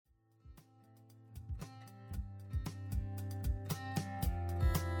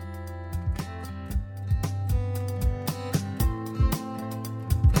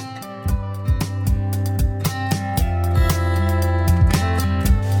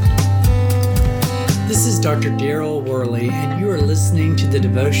Dr. Daryl Worley, and you are listening to the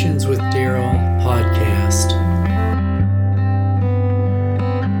Devotions with Daryl podcast.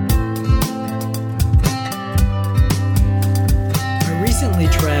 I recently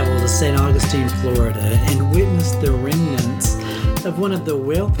traveled to St. Augustine, Florida, and witnessed the remnants of one of the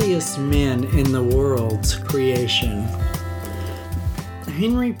wealthiest men in the world's creation.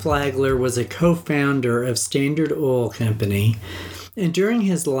 Henry Flagler was a co-founder of Standard Oil Company, and during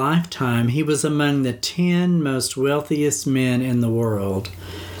his lifetime, he was among the 10 most wealthiest men in the world.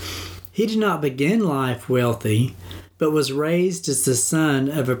 He did not begin life wealthy, but was raised as the son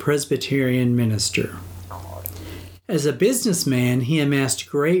of a Presbyterian minister. As a businessman, he amassed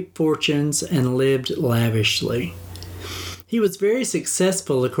great fortunes and lived lavishly. He was very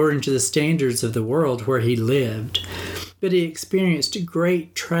successful according to the standards of the world where he lived, but he experienced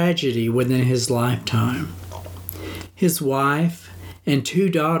great tragedy within his lifetime. His wife and 2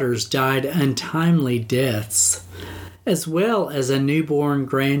 daughters died untimely deaths, as well as a newborn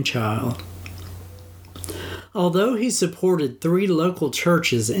grandchild. Although he supported 3 local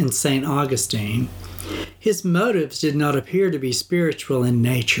churches in St. Augustine, his motives did not appear to be spiritual in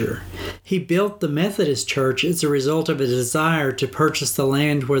nature. He built the Methodist Church as a result of a desire to purchase the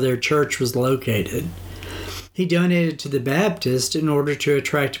land where their church was located. He donated to the Baptist in order to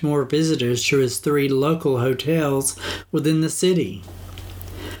attract more visitors to his 3 local hotels within the city.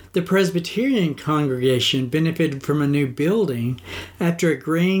 The Presbyterian congregation benefited from a new building after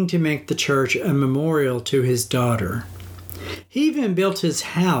agreeing to make the church a memorial to his daughter. He even built his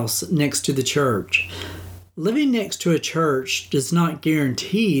house next to the church. Living next to a church does not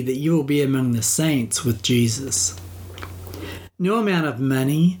guarantee that you will be among the saints with Jesus. No amount of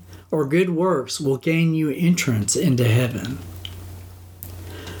money or good works will gain you entrance into heaven.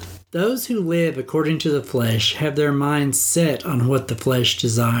 Those who live according to the flesh have their minds set on what the flesh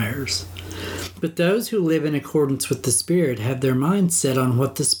desires. But those who live in accordance with the Spirit have their minds set on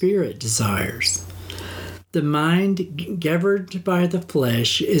what the Spirit desires. The mind governed by the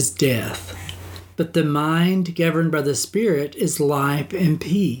flesh is death, but the mind governed by the Spirit is life and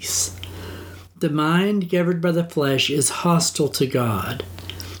peace. The mind governed by the flesh is hostile to God.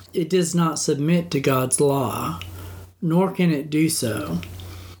 It does not submit to God's law, nor can it do so.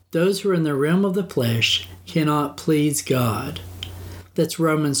 Those who are in the realm of the flesh cannot please God. That's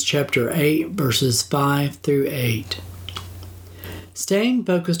Romans chapter 8, verses 5 through 8. Staying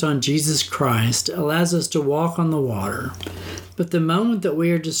focused on Jesus Christ allows us to walk on the water, but the moment that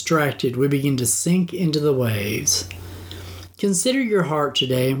we are distracted, we begin to sink into the waves. Consider your heart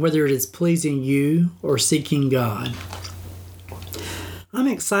today, whether it is pleasing you or seeking God. I'm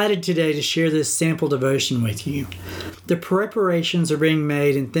excited today to share this sample devotion with you. The preparations are being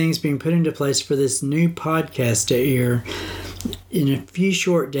made and things being put into place for this new podcast to air in a few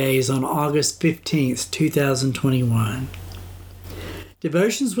short days on August 15th, 2021.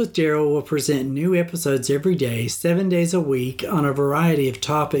 Devotions with Daryl will present new episodes every day, 7 days a week, on a variety of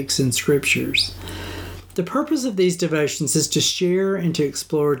topics and scriptures. The purpose of these devotions is to share and to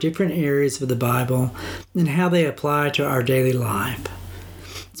explore different areas of the Bible and how they apply to our daily life.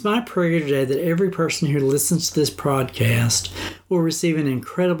 It's my prayer today that every person who listens to this podcast will receive an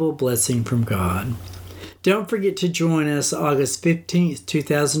incredible blessing from God. Don't forget to join us August 15th,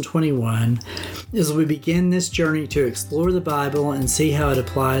 2021, as we begin this journey to explore the Bible and see how it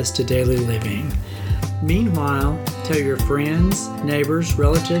applies to daily living. Meanwhile, tell your friends, neighbors,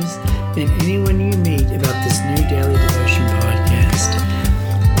 relatives, and anyone you meet about this new daily devotion podcast.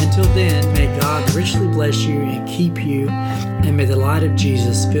 Until then, may God richly bless you and keep you, and may the light of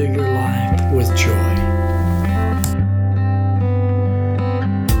Jesus fill your life